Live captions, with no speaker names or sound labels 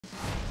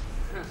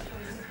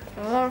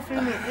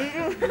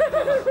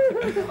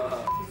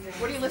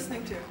What are you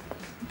listening to?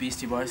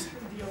 Beastie Boys.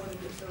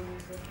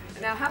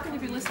 Now, how can you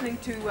be listening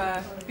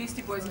to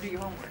Beastie Boys and do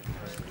your homework?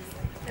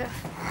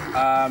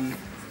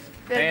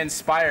 They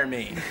inspire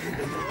me.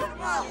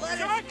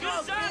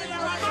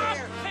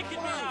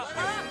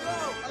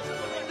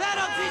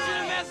 That'll teach you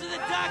to mess with the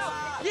ducks.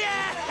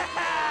 Yeah!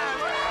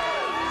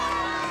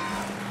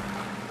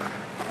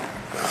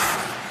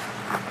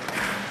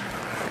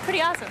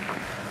 Pretty awesome.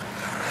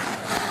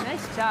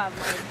 Nice job,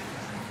 Lloyd.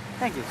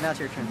 Thank you. Now it's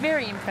your turn.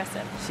 Very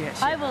impressive.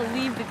 I will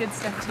leave the good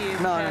stuff to you.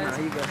 No,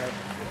 you go ahead.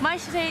 My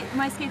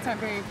skates aren't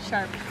very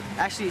sharp.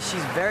 Actually,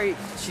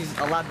 she's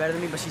a lot better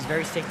than me, but she's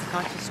very safety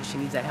conscious, so she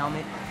needs that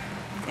helmet.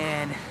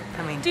 And,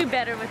 I mean... Do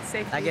better with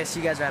safety. I guess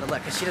you guys are out of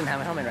luck, because she doesn't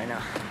have a helmet right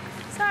now.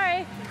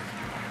 Sorry.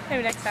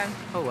 Maybe next time.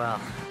 Oh, well.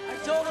 I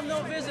told him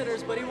no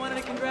visitors, but he wanted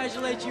to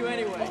congratulate you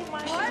anyway.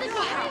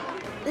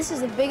 This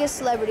is the biggest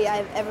celebrity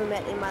I've ever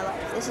met in my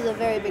life. This is a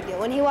very big deal.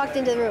 When he walked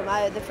into the room,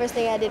 the first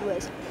thing I did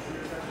was...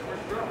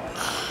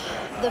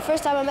 The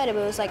first time I met him,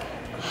 it was like,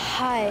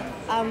 hi,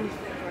 I'm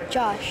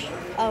Josh.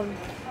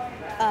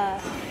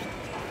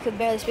 Could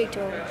barely speak to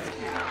him.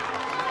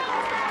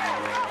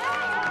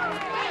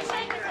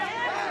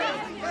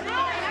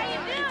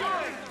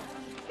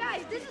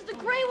 Guys, this is the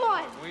gray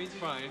one. Wayne's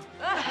fine.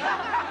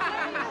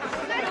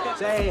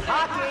 Say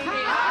hockey!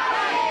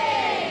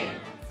 Hockey!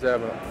 They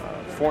have a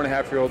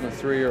 4.5-year-old and a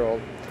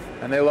 3-year-old,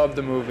 and they love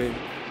the movie.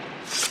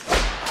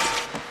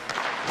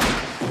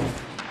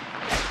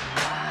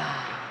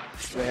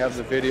 They have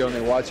the video and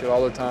they watch it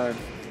all the time.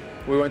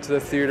 We went to the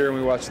theater and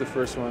we watched the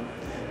first one.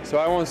 So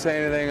I won't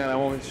say anything and I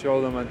won't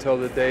show them until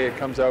the day it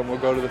comes out, and we'll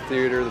go to the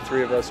theater, the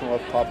three of us, and we'll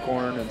have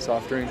popcorn and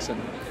soft drinks,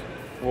 and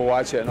we'll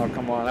watch it and I'll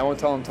come on. I won't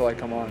tell them until I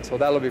come on, so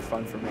that'll be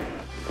fun for me.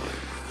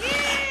 Yeah!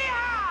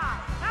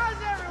 How's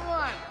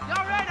everyone?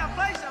 Y'all ready to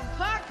play some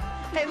puck?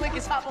 Hey,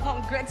 Lucas, hop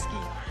along Gretzky.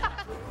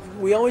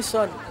 We always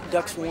saw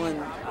Ducks 1.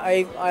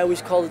 I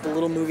always called it the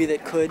little movie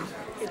that could.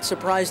 It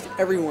surprised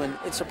everyone.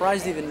 It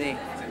surprised even me.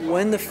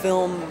 When the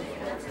film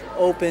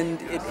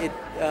opened,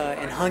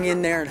 and hung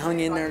in there and hung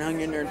in there and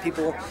hung in there, and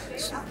people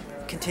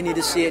continued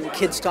to see it, and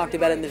kids talked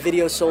about it, and the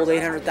video sold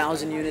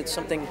 800,000 units,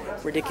 something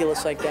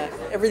ridiculous like that.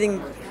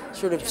 Everything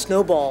sort of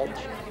snowballed,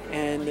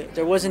 and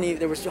there was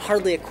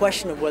hardly a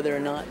question of whether or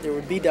not there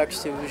would be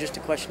Ducks 2. It was just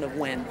a question of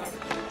when.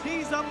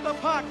 Tease up the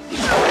puck with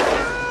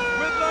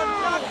the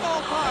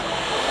knuckle puck.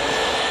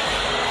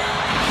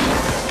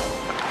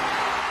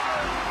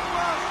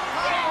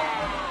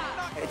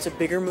 It's a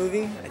bigger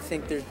movie. I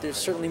think there's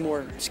certainly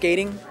more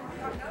skating.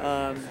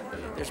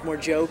 There's more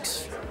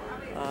jokes.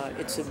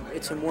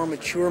 It's a more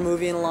mature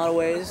movie in a lot of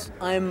ways.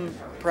 I'm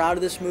proud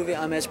of this movie.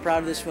 I'm as proud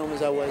of this film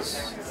as I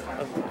was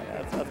of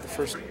the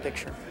first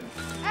picture.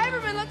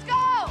 Everyone, let's go!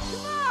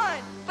 Come on!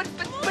 But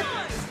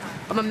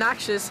I'm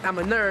obnoxious, I'm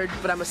a nerd,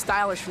 but I'm a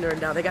stylish nerd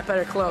now. They got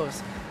better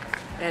clothes.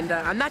 And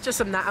I'm not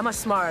just I'm a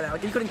smart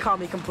aleck. You couldn't call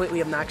me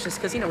completely obnoxious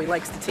because, you know, he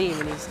likes the team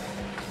and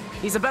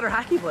he's a better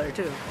hockey player,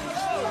 too.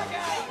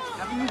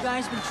 Haven't you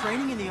guys been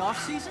training in the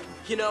off-season?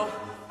 You know,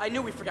 I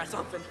knew we forgot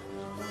something.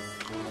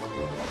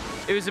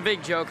 It was a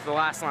big joke, the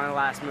last line of the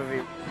last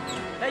movie.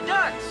 Hey,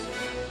 Ducks!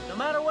 No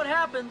matter what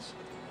happens,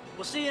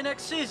 we'll see you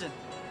next season.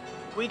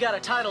 We got a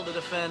title to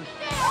defend.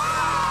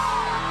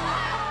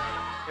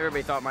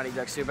 Everybody thought Mighty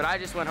Ducks 2, but I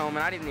just went home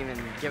and I didn't even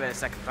give it a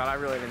second thought. I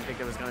really didn't think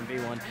there was going to be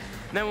one.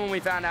 And then when we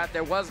found out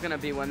there was going to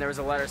be one, there was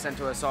a letter sent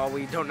to us all.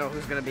 We don't know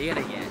who's going to be in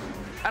it yet.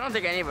 I don't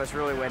think any of us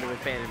really waited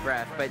with bated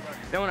breath, but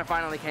then when it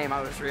finally came, I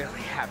was really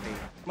happy.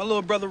 My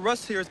little brother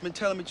Russ here has been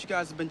telling me that you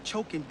guys have been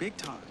choking big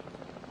time.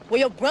 Well,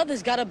 your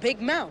brother's got a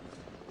big mouth.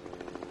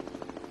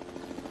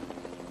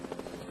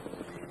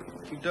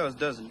 He does,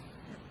 doesn't he?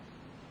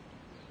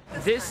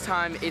 This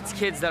time, it's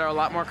kids that are a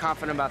lot more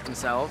confident about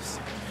themselves,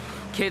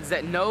 kids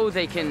that know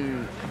they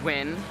can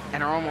win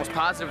and are almost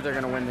positive they're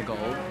going to win the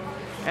gold,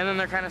 and then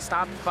they're kind of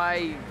stopped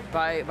by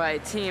a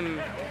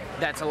team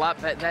that's a lot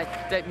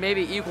that may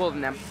be equal to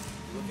them.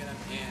 Look at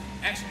him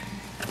and action.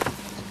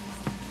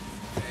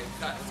 Okay,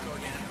 cut. Let's go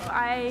again.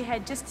 I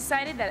had just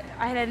decided that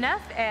I had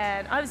enough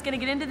and I was going to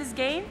get into this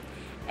game,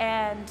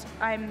 and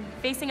I'm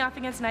facing off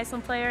against an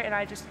Iceland player and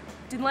I just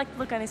didn't like the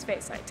look on his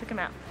face, so I took him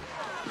out.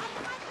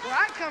 Where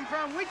I come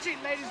from, we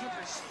treat ladies with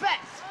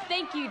respect.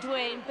 Thank you,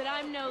 Dwayne, but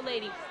I'm no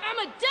lady. I'm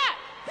a duck!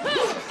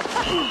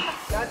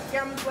 Got the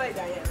camera's way,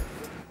 Diane.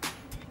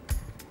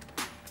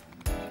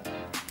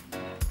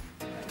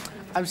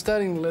 I'm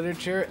studying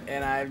literature,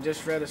 and I've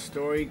just read a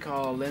story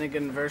called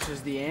Linnegan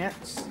versus the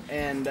Ants,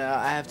 and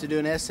I have to do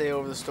an essay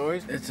over the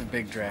stories. It's a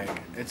big drag.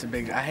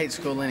 I hate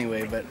school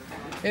anyway, but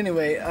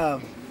anyway,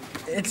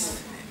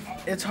 it's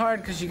hard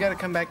because you got to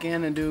come back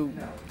in and do,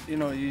 you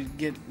know, you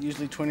get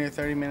usually 20 or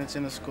 30 minutes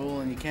into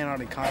school, and you can't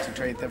hardly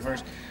concentrate the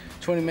first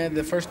 20 minutes.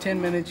 The first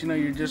 10 minutes, you know,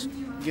 you're just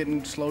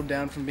getting slowed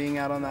down from being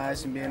out on the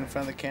ice and being in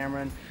front of the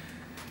camera. And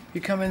you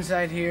come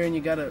inside here and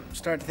you got to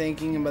start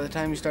thinking, and by the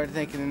time you start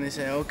thinking, then they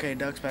say, okay,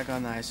 Duck's back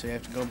on the ice, so you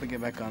have to go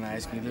get back on the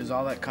ice, and you lose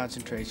all that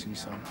concentration,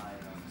 so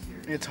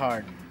it's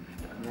hard.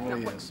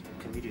 really is.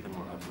 Can we do the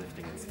more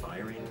uplifting,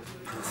 inspiring?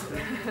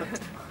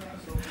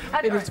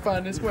 It is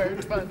fun, I swear,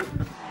 it's fun.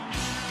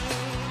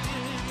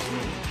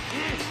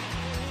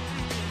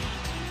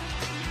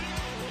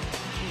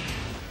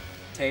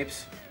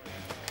 Tapes.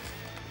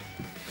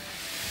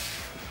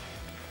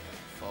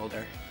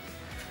 Folder.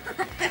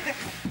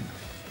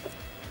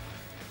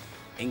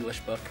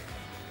 English book.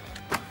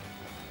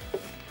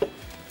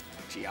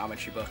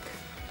 Geometry book.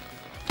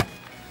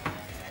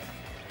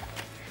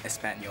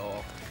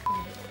 Espanol.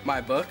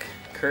 My book,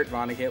 Kurt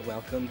Vonnegut,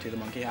 Welcome to the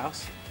Monkey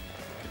House.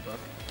 Good book.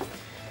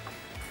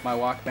 My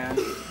Walkman,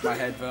 my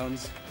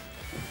headphones.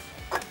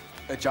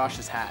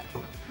 Josh's hat.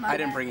 I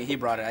didn't bring it, he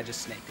brought it, I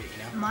just snaked it,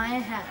 you know? My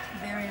hat,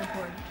 very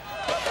important.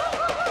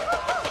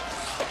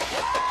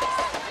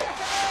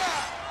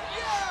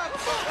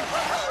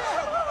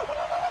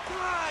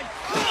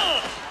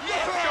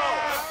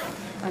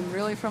 I'm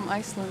really from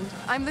Iceland.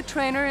 I'm the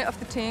trainer of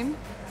the team,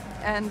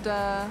 and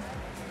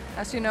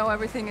as you know,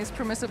 everything is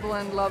permissible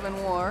in love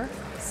and war,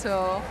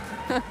 so...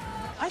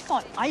 I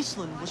thought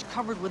Iceland was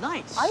covered with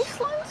ice.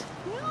 Iceland?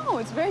 No,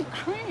 it's very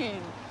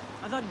green.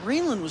 I thought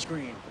Greenland was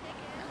green.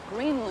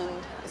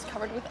 Greenland is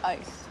covered with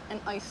ice, and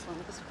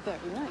Iceland is very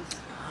nice.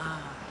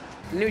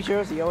 New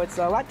jersey, it's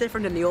a lot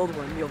different than the old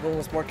one. The old one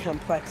was more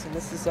complex, and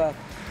this is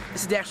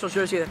the actual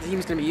jersey that the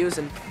team's going to be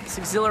using. It's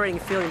an exhilarating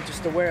feeling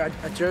just to wear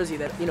a jersey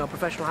that, you know,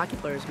 professional hockey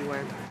players be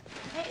wearing.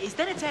 Hey, is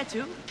that a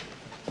tattoo?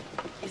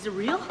 Is it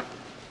real?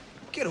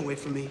 Get away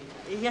from me.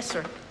 Yes,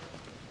 sir.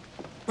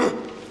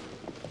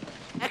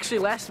 Actually,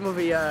 last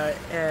movie,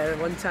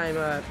 one time,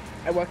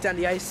 I walked down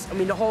the ice. I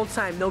mean, the whole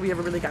time, nobody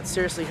ever really got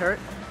seriously hurt.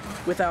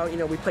 Without, you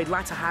know, we played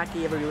lots of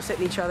hockey, everybody was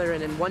hitting each other,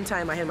 and then one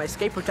time I had my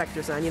skate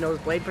protectors on, you know, those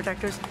blade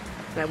protectors,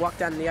 and I walked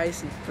down the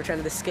ice and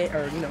pretended to skate,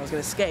 or, you know, I was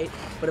gonna skate,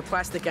 but the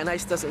plastic on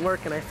ice doesn't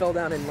work, and I fell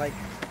down and, like,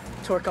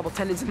 tore a couple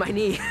tendons in my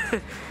knee.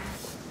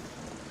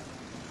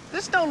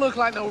 This don't look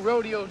like no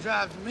rodeo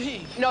drive to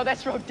me. No,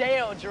 that's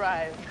Rodeo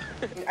Drive.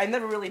 I've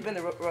never really been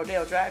to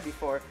Rodeo Drive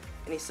before,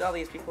 and you saw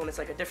these people, and it's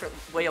like a different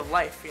way of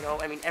life, you know?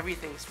 I mean,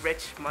 everything's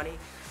rich, money.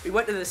 We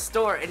went to the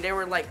store, and they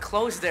were, like,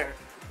 closed there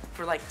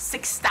for like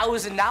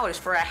 $6,000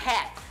 for a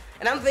hat.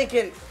 And I'm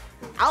thinking,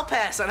 I'll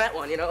pass on that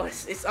one, you know?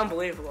 It's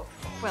unbelievable.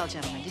 Well,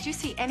 gentlemen, did you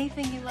see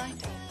anything you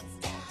liked?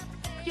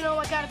 You know,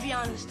 I gotta be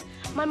honest.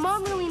 My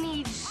mom really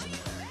needs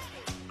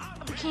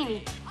a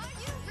bikini. I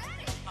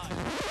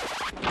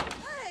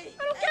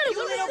don't get it.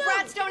 You little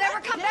brats don't ever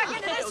come back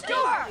into this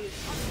store!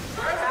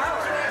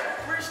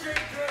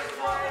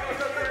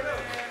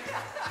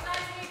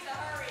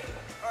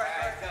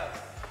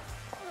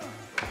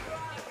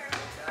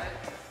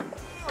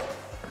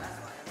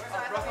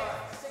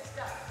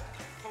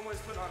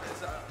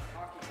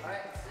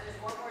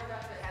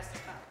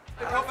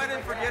 I hope I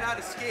didn't forget how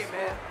to skate,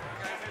 man.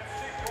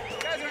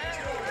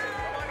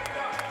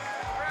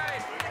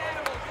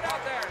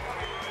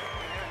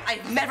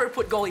 I've never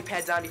put goalie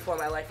pads on before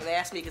in my life, and they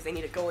asked me because they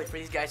need a goalie for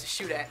these guys to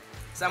shoot at.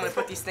 So I'm gonna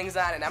put these things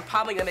on, and I'm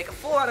probably gonna make a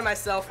fool out of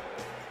myself.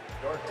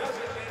 Your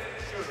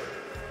designated shooter.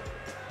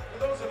 For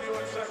those of you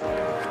in second.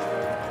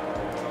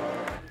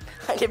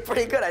 I did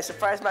pretty good. I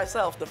surprised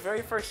myself. The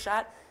very first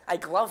shot, I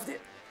gloved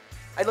it.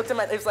 I looked at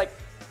it was like,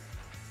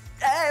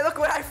 hey, look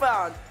what I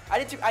found.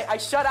 I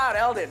shut out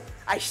Elden.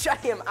 I shut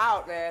him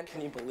out, man.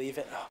 Can you believe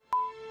it? Oh.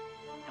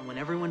 And when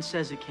everyone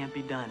says it can't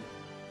be done,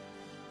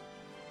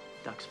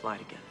 ducks fly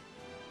together.